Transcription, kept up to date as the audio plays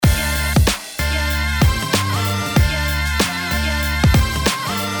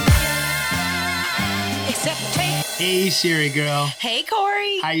Hey, Sherry girl. Hey,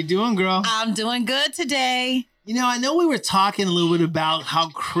 Corey. How you doing, girl? I'm doing good today. You know, I know we were talking a little bit about how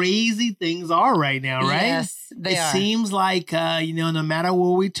crazy things are right now, right? Yes, they are. It seems like, no matter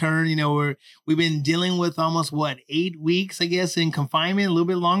where we turn, we've been dealing with almost, 8 weeks, I guess, in confinement, a little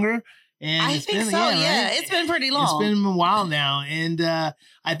bit longer. And I think so, yeah. right? It's been pretty long. It's been a while now. And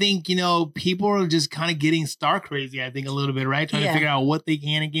I think, people are just kind of getting stark crazy, I think, a little bit, right? Trying to figure out what they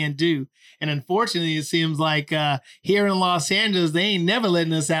can and can't do. And unfortunately, it seems like here in Los Angeles, they ain't never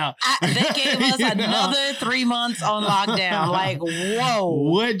letting us out. They gave us another 3 months on lockdown. Like, whoa.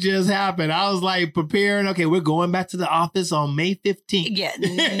 What just happened? I was like preparing. Okay, we're going back to the office on May 15th. Yeah,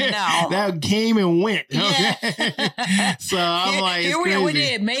 no. That came and went. Yeah. Okay? So I'm like, here we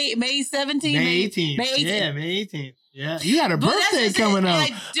did May 17th. May 18th. May 18th. Yeah, May 18th. Yeah, you got a birthday coming up. I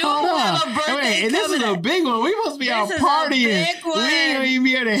do have a birthday and this is a big one. We supposed to be out partying. We ain't gonna even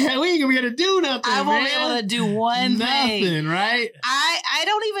be able to do nothing. I won't be able to do one thing. Nothing, right? I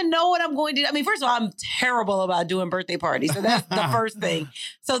don't even know what I'm going to do. I mean, first of all, I'm terrible about doing birthday parties. So that's the first thing.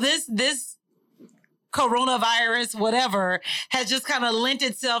 So this coronavirus, whatever, has just kind of lent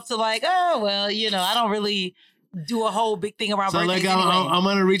itself to like, oh, well, I don't really do a whole big thing around birthdays anyway. I'm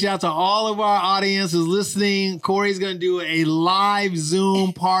going to reach out to all of our audience who's listening. Corey's going to do a live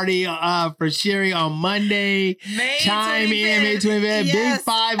Zoom party for Sherry on Monday. Chime in, May 25th. Yes. Big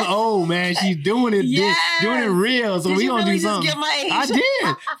 5-0, man. She's doing it, doing it real. So we're going to do something. Just get my age? I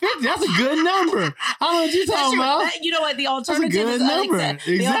did. 50, that's a good number. I don't know what you're talking about. You know what? The alternative is unacceptable.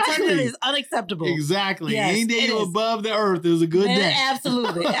 The alternative is unacceptable. Exactly. Yes, any day you're above the earth is a good day.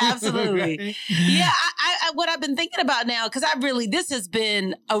 Absolutely. Absolutely. Okay. Yeah, I what I've been thinking about now, because this has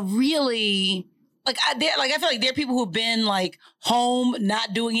been a really, I feel like there are people who've been like home,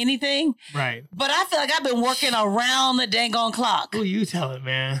 not doing anything. Right. But I feel like I've been working around the dang on clock. Who you telling,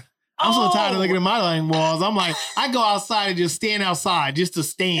 man? I'm so tired of looking at my line walls. I'm like, I go outside and just stand outside just to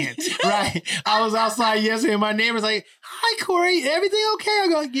stand, right? I was outside yesterday and my neighbor's like, hi, Corey, everything okay? I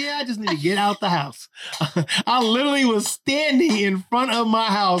go, yeah, I just need to get out the house. I literally was standing in front of my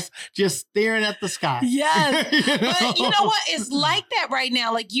house just staring at the sky. Yes. But you know what? It's like that right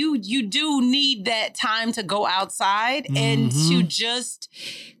now. Like you do need that time to go outside and to just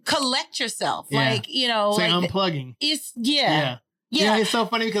collect yourself. Yeah. Like, it's like unplugging. It's, yeah. Yeah, it's so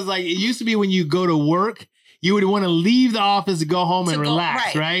funny because it used to be when you go to work, you would want to leave the office to go home and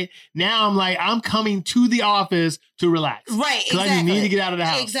relax, right? Now I'm like, I'm coming to the office to relax. Right, exactly. Because I need to get out of the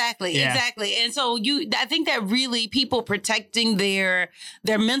house. Exactly. And so I think that really people protecting their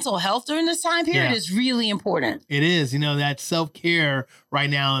mental health during this time period is really important. It is. That self-care right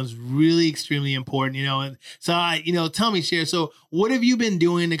now is really extremely important, And so, tell me, Cher, so what have you been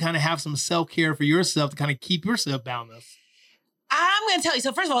doing to kind of have some self-care for yourself to kind of keep yourself balanced? I'm going to tell you.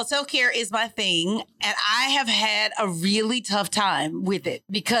 So first of all, self-care is my thing. And I have had a really tough time with it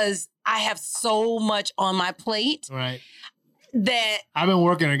because I have so much on my plate. Right. That I've been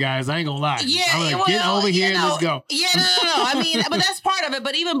working it, guys. I ain't going to lie. Yeah. I'm like, get over here and let's go. Yeah, no. I mean, but that's part of it.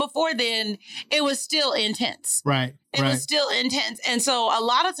 But even before then, it was still intense. Right. It was still intense. And so a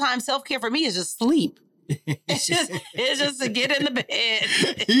lot of times self-care for me is just sleep. It's just to get in the bed.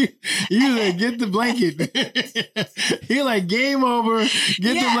 You like, get the blanket. You're like, game over.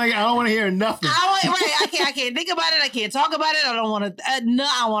 Get the blanket. I don't want to hear nothing. I can't think about it. I can't talk about it. I don't want to.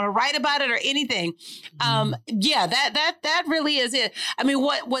 I want to write about it or anything. That really is it. I mean,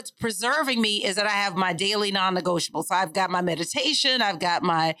 what's preserving me is that I have my daily non-negotiables. So I've got my meditation. I've got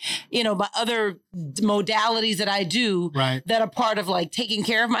my, my other modalities that I do that are part of like taking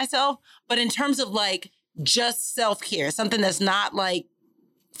care of myself. But in terms of like just self-care, something that's not like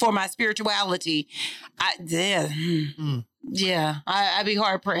for my spirituality, I'd be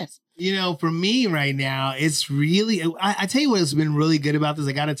hard pressed. For me right now, it's really, I tell you what's been really good about this.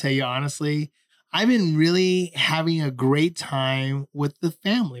 I got to tell you, honestly, I've been really having a great time with the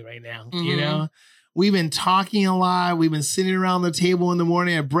family right now. We've been talking a lot. We've been sitting around the table in the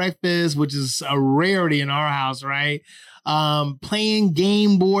morning at breakfast, which is a rarity in our house, right? Playing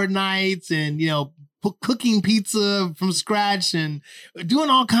game board nights and, cooking pizza from scratch and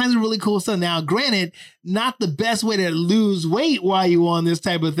doing all kinds of really cool stuff. Now, granted, not the best way to lose weight while you're on this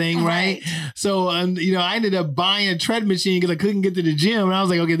type of thing, right? So, I ended up buying a tread machine because I couldn't get to the gym. And I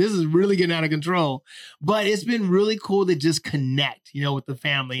was like, okay, this is really getting out of control. But it's been really cool to just connect, with the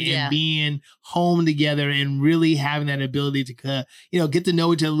family and being home together and really having that ability to, get to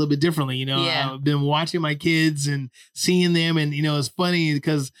know each other a little bit differently. I've been watching my kids and seeing them. And, it's funny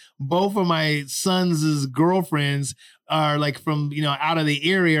because both of my sons son's girlfriends are like from, out of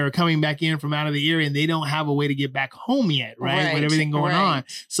the area or coming back in from out of the area, and they don't have a way to get back home yet, right? With everything going on.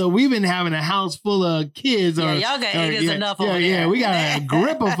 So we've been having a house full of kids. Y'all got haters enough over there. Yeah, we got a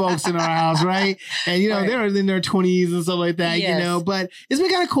grip of folks in our house, right? And, they're in their 20s and stuff like that, but it's been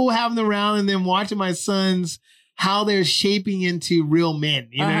kind of cool having them around and then watching my sons, how they're shaping into real men,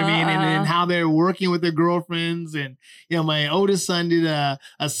 you know what I mean? And then how they're working with their girlfriends. And, my oldest son did a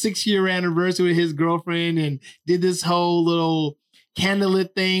 6-year anniversary with his girlfriend and did this whole little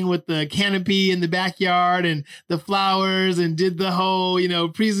candlelit thing with the canopy in the backyard and the flowers, and did the whole,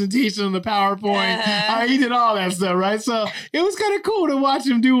 presentation on the PowerPoint. He did all that stuff, right? So it was kind of cool to watch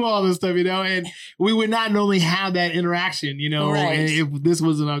him do all this stuff, and we would not normally have that interaction, and if this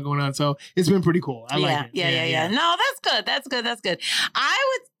wasn't all going on. So it's been pretty cool. I like it. Yeah. No, that's good. That's good.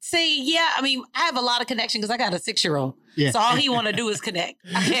 I would say, I have a lot of connection because I got a 6-year-old. Yeah. So all he want to do is connect.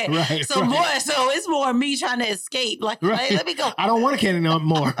 Okay. So it's more me trying to escape. Like, let me go. I don't want to connect no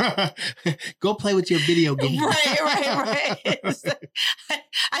more. Go play with your video game. Right.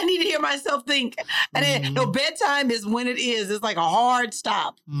 I need to hear myself think. And then, bedtime is when it is. It's like a hard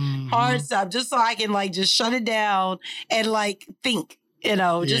stop. Hard stop. Just so I can just shut it down and think,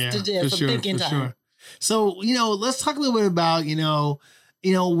 just some thinking time. Sure. So, let's talk a little bit about,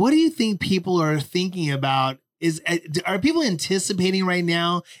 what do you think people are thinking about? Are people anticipating right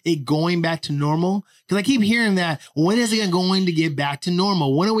now it going back to normal? Because I keep hearing that. When is it going to get back to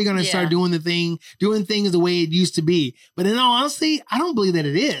normal? When are we going to start doing things the way it used to be? But in all honesty, I don't believe that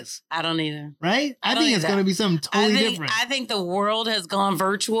it is. I don't either. Right? I think it's going to be something totally different. I think the world has gone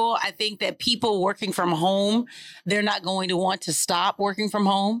virtual. I think that people working from home, they're not going to want to stop working from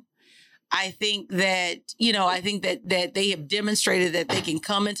home. I think that, that they have demonstrated that they can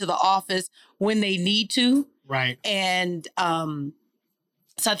come into the office when they need to. Right. And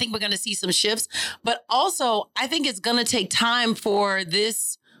so I think we're going to see some shifts. But also, I think it's going to take time for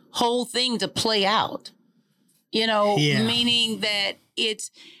this whole thing to play out. Meaning that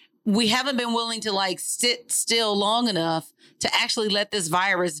we haven't been willing to sit still long enough to actually let this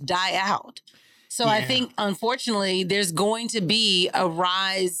virus die out. So I think, unfortunately, there's going to be a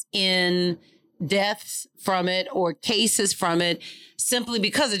rise in deaths from it or cases from it, simply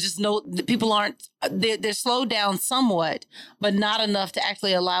because people aren't, they're slowed down somewhat, but not enough to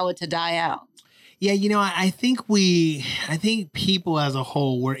actually allow it to die out. Yeah, I think people as a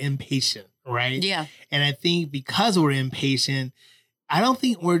whole were impatient, right? Yeah. And I think because we're impatient, I don't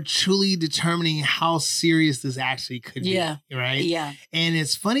think we're truly determining how serious this actually could be, right? Yeah. And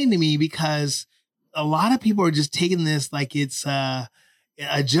it's funny to me because a lot of people are just taking this like it's a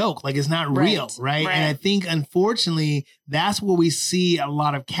joke, like it's not real, right? And I think, unfortunately, that's where we see a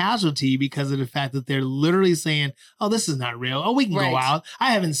lot of casualty because of the fact that they're literally saying, oh, this is not real. Oh, we can go out.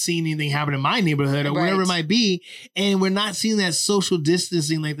 I haven't seen anything happen in my neighborhood or wherever it might be. And we're not seeing that social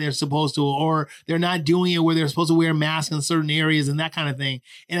distancing like they're supposed to, or they're not doing it where they're supposed to wear masks in certain areas and that kind of thing.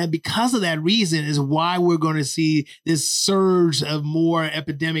 And because of that reason is why we're going to see this surge of more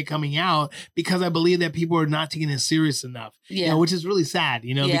epidemic coming out, because I believe that people are not taking it serious enough, which is really sad,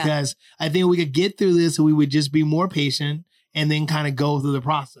 because I think we could get through this and we would just be more patient and then kind of go through the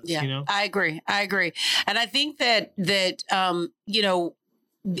process. I agree. And I think that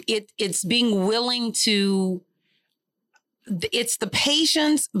it's being willing to, it's the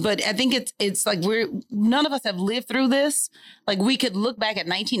patience, but I think it's like none of us have lived through this. Like, we could look back at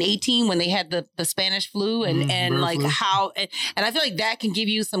 1918 when they had the Spanish flu and like flu. How, and I feel like that can give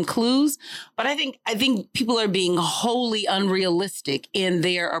you some clues, but I think people are being wholly unrealistic in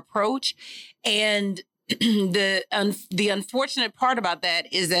their approach. And the unfortunate part about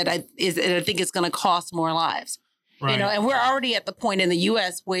that is that I think it's going to cost more lives, and we're already at the point in the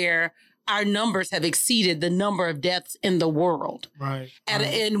U.S. where our numbers have exceeded the number of deaths in the world. Right.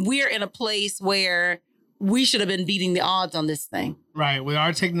 And we're in a place where we should have been beating the odds on this thing. Right. With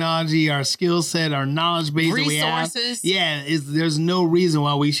our technology, our skill set, our knowledge base resources. That we have. There's no reason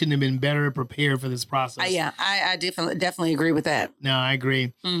why we shouldn't have been better prepared for this process. I definitely agree with that. No, I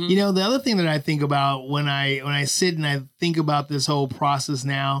agree. Mm-hmm. The other thing that I think about when I sit and I think about this whole process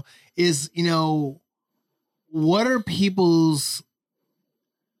now is, what are people's,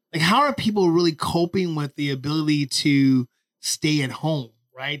 like, how are people really coping with the ability to stay at home?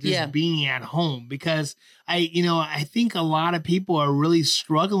 Right? Just being at home, because I think a lot of people are really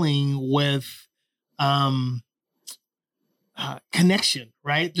struggling with connection,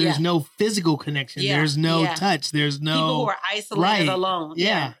 right? There's no physical connection. There's no touch. There's no people who are isolated alone.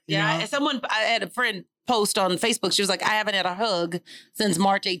 Yeah. And I had a friend post on Facebook. She was like, I haven't had a hug since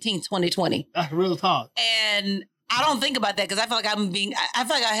March 18th, 2020. Real talk. And I don't think about that because I feel like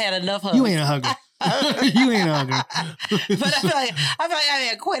I had enough hugs. You ain't a hugger. You ain't a hugger. But I feel like I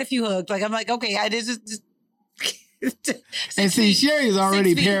had quite a few hugs. Like I'm like, okay, I just and see, Sherry's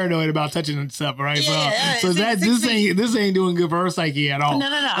already paranoid about touching stuff, right? Yeah, so this ain't doing good for her psyche at all. No.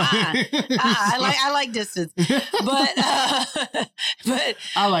 I like distance, but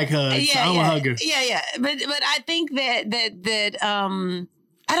I like hugs. I'm a hugger. Yeah. But I think that I don't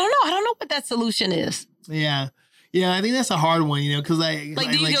know. I don't know what that solution is. Yeah. Yeah, I think that's a hard one, because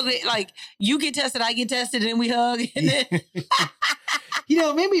you get tested, I get tested, and we hug. And then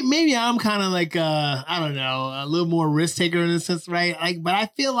maybe I'm kind of like I don't know, a little more risk taker in a sense, right? Like, but I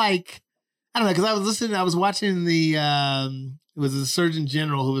feel like I don't know, because I was watching the it was the Surgeon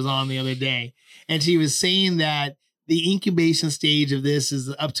General who was on the other day, and she was saying that the incubation stage of this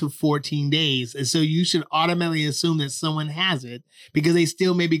is up to 14 days. And so you should automatically assume that someone has it because they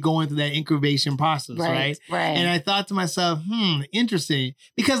still may be going through that incubation process, right? Right. And I thought to myself, interesting.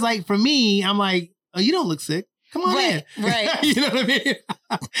 Because like for me, I'm like, oh, you don't look sick. Come on in. Right. You know what I mean?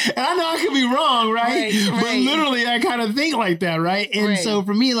 And I know I could be wrong, right? But literally I kind of think like that, right? And so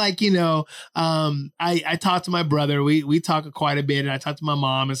for me, like, I talk to my brother. We talk quite a bit, and I talk to my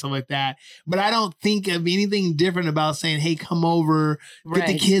mom and stuff like that. But I don't think of anything different about saying, hey, come over, get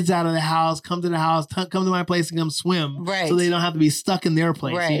the kids out of the house, come to the house, come to my place and come swim. Right. So they don't have to be stuck in their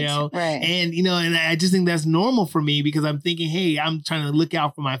place, Right. And, and I just think that's normal for me because I'm thinking, hey, I'm trying to look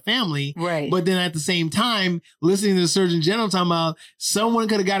out for my family. Right. But then at the same time, listening to the Surgeon General talking about someone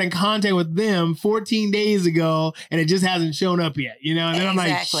could have got in contact with them 14 days ago and it just hasn't shown up yet, And then I'm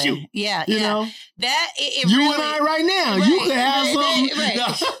like, shoot. Yeah. You know? That it you really, and I right now, you could have something.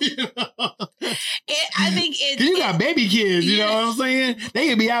 I think it's... You got baby kids, you know what I'm saying? They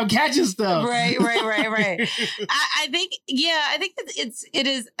could be out catching stuff. Right. I think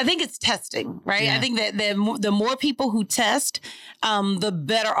it's testing, right? Yeah. I think that the more people who test, the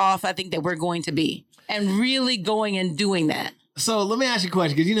better off I think that we're going to be. And really going and doing that. So let me ask you a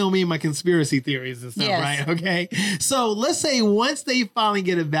question, because you know me and my conspiracy theories and stuff, right? Okay. So let's say once they finally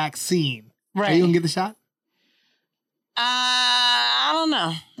get a vaccine, are you gonna get the shot? I don't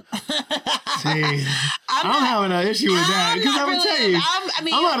know. See, I'm having an issue with that because I'm gonna tell you,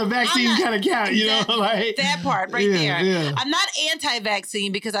 I'm not a vaccine kind of cat, like that part right there. Yeah. I'm not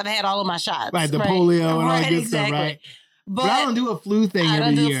anti-vaccine because I've had all of my shots, right? The polio and all that good stuff, right? But I don't do a flu thing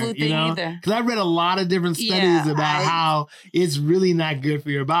every year, either. Because I've read a lot of different studies about how it's really not good for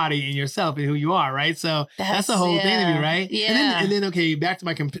your body and yourself and who you are, right? So that's the whole thing to me, right? Yeah. And then okay, back to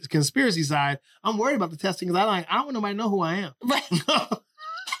my conspiracy side. I'm worried about the testing because I don't want nobody to know who I am. Right.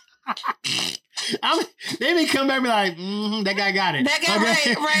 They may come back and be like, that guy got it. That guy,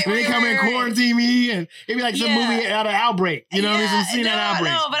 right. They come in quarantine me, and it'd be like some movie out of Outbreak. You know what I mean? Some scene out of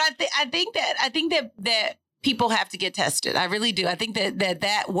Outbreak. No, but I think that people have to get tested. I really do. I think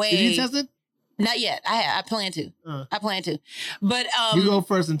that way. Did you get tested? Not yet. I plan to. I plan to. But you go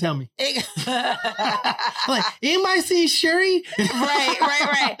first and tell me. Like, anybody see Sherry?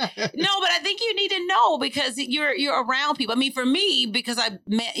 Right. No, but I think you need to know because you're around people. I mean, for me, because I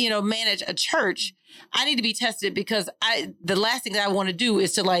manage a church, I need to be tested because the last thing that I want to do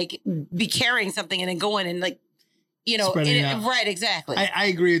is to like be carrying something and then going and like. Right, exactly. I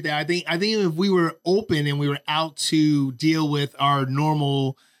agree with that. I think if we were open and we were out to deal with our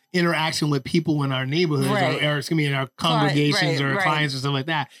normal interaction with people in our neighborhoods or excuse me, in our congregations or clients or something like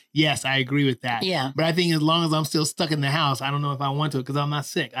that, yes, I agree with that. Yeah. But I think as long as I'm still stuck in the house, I don't know if I want to because I'm not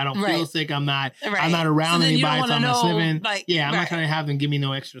sick. I don't feel sick. I'm not around anybody, so I'm not sniffing. I'm not trying to have them give me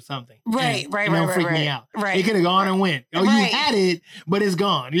no extra something. Right. Freak me out. Right. It could have gone and went. Oh, you had it, but it's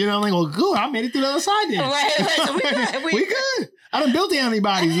gone. I'm like, well, good. I made it through the other side then. Right. So we good. I done built the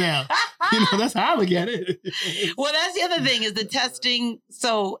antibodies now. That's how I look at it. Well, that's the other thing is the testing.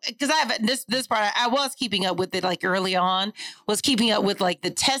 So, because I have this part, I was keeping up with it like early on, was keeping up with like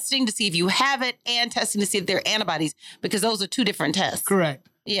the testing to see if you have it and testing to see if there are antibodies because those are two different tests. Correct.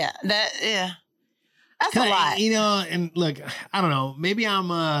 Yeah. That's a lot. And look, I don't know. Maybe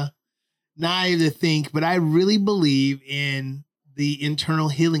I'm naive to think, but I really believe in the internal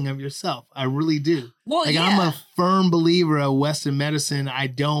healing of yourself. I really do. Well, I'm a firm believer of Western medicine. I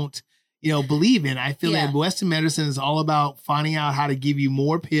don't, believe in. I feel that Western medicine is all about finding out how to give you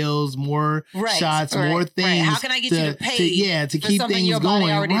more pills, more shots, more things. Right. How can I get you to pay? To keep things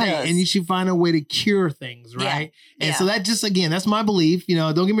going. Right. Does. And you should find a way to cure things. Right. Yeah. And so that just, again, that's my belief.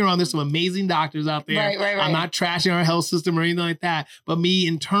 Don't get me wrong. There's some amazing doctors out there. Right. I'm not trashing our health system or anything like that. But me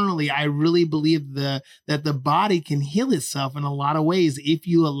internally, I really believe that the body can heal itself in a lot of ways if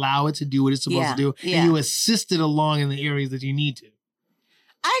you allow it to do what it's supposed to do and you assist it along in the areas that you need to.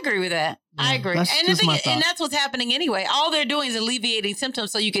 I agree with that. Yeah, I agree. And that's what's happening anyway. All they're doing is alleviating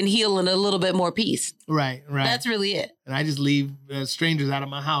symptoms so you can heal in a little bit more peace. Right. That's really it. And I just leave strangers out of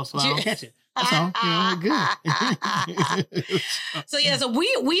my house so I don't catch it. That's all. Good. So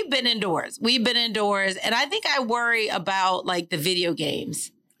we've been indoors. And I think I worry about like the video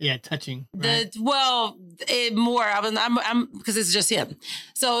games. Yeah, touching. Right? I'm because it's just him.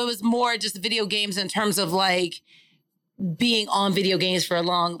 So it was more just video games in terms of like being on video games for a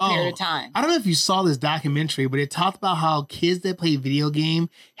long period of time. I don't know if you saw this documentary, but it talked about how kids that play video game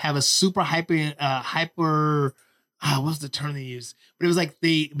have a super hyper what's the term they use? But it was like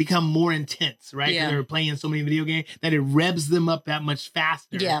they become more intense, right? Yeah. They're playing so many video games that it revs them up that much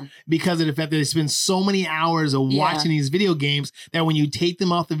faster. Yeah. Because of the fact that they spend so many hours of watching these video games that when you take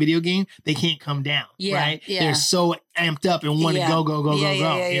them off the video game, they can't come down. Yeah. Right? Yeah. They're so amped up and want to go.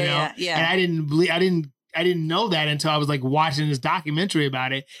 You know? Yeah. And I didn't know that until I was like watching this documentary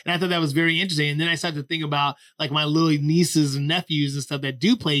about it. And I thought that was very interesting. And then I started to think about like my little nieces and nephews and stuff that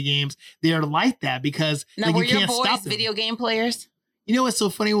do play games. They're like that because now, were your boys video game players? You know what's so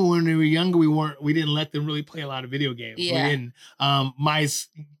funny? When we were younger, we didn't let them really play a lot of video games. Yeah. We didn't. My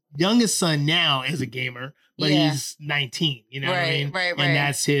youngest son now is a gamer, but he's 19, you know what I mean? Right. And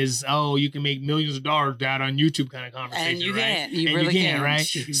that's his, you can make millions of dollars, Dad, on YouTube kind of conversation, and you right? Can't. You really can't, right?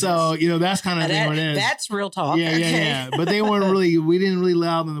 Jesus. So, that's kind of thing what it is. That's real talk. Yeah. But we didn't really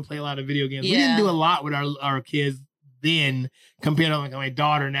allow them to play a lot of video games. Yeah. We didn't do a lot with our kids then compared to like my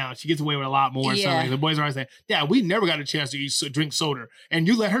daughter now. She gets away with a lot more. Yeah. So like, the boys are always saying, Dad, we never got a chance to drink soda. And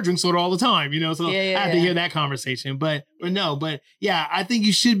you let her drink soda all the time, So I had to hear that conversation. But I think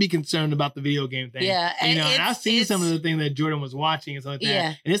you should be concerned about the video game thing. Yeah. And I've seen some of the things that Jordan was watching and stuff like that.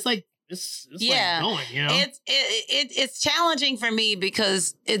 Yeah. And it's like, it's like going, It's challenging for me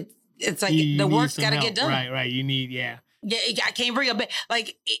because it's like the work's got to get done. Right. You need, Yeah, I can't bring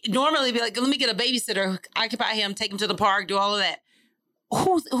normally be like, let me get a babysitter, occupy him, take him to the park, do all of that.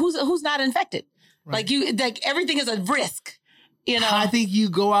 Who's not infected? Right. Everything is a risk, I think you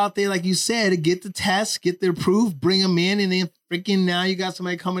go out there, like you said, get the test, get their proof, bring them in, and then freaking now you got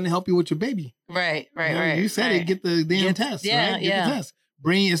somebody coming to help you with your baby. Right. You said it, get the damn test, right? Get the test.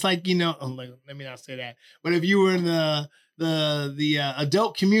 It's like, let me not say that. But if you were in the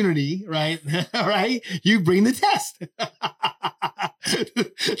adult community, right? Right? You bring the test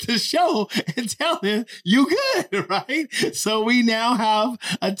to show and tell them you good, right? So we now have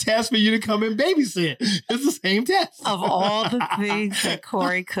a test for you to come and babysit. It's the same test. Of all the things that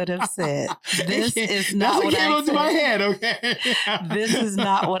Corey could have said, this is not what came up to my head, okay? This is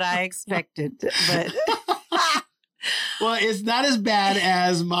not what I expected, but... Well, it's not as bad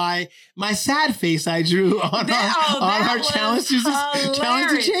as my sad face I drew on our challenge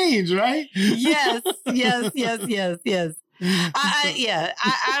to change, right? Yes.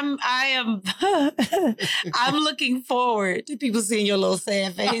 I'm looking forward to people seeing your little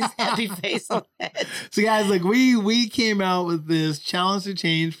sad face, happy face on that. So guys, we came out with this challenge to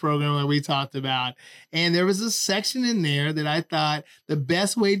change program that we talked about. And there was a section in there that I thought the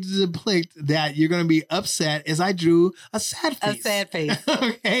best way to depict that you're going to be upset is I drew a sad face. A sad face.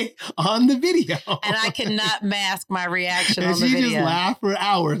 Okay. On the video. And I cannot mask my reaction on the video. And she just laughed for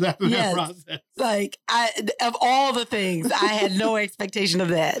hours after that process. Of all the things, I had no expectation of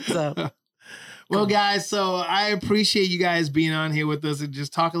that. So. Well, guys, so I appreciate you guys being on here with us and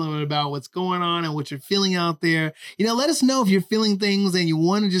just talk a little bit about what's going on and what you're feeling out there. Let us know if you're feeling things and you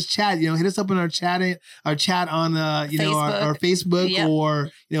want to just chat. Hit us up in our chat on Facebook. our Facebook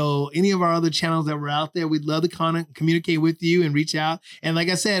or any of our other channels that we're out there. We'd love to communicate with you and reach out. And like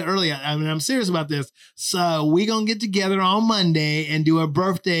I said earlier, I'm serious about this. So we're gonna get together on Monday and do a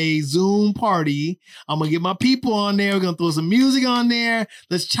birthday Zoom party. I'm gonna get my people on there. We're gonna throw some music on there.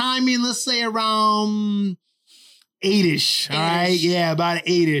 Let's chime in. Let's say around 8-ish. All right. Yeah, about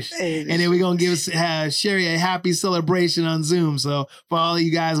 8-ish. And then we're going to give Sherry a happy celebration on Zoom. So for all of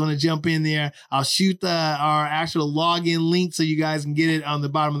you guys want to jump in there, I'll shoot our actual login link so you guys can get it on the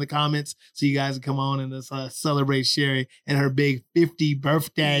bottom of the comments so you guys can come on and let's celebrate Sherry and her big 50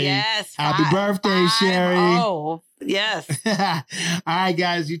 birthday. Yes. Happy birthday, Sherry. Oh, yes. All right,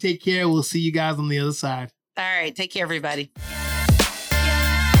 guys. You take care. We'll see you guys on the other side. All right. Take care, everybody.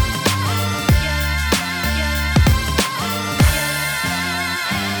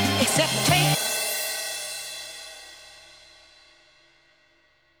 Except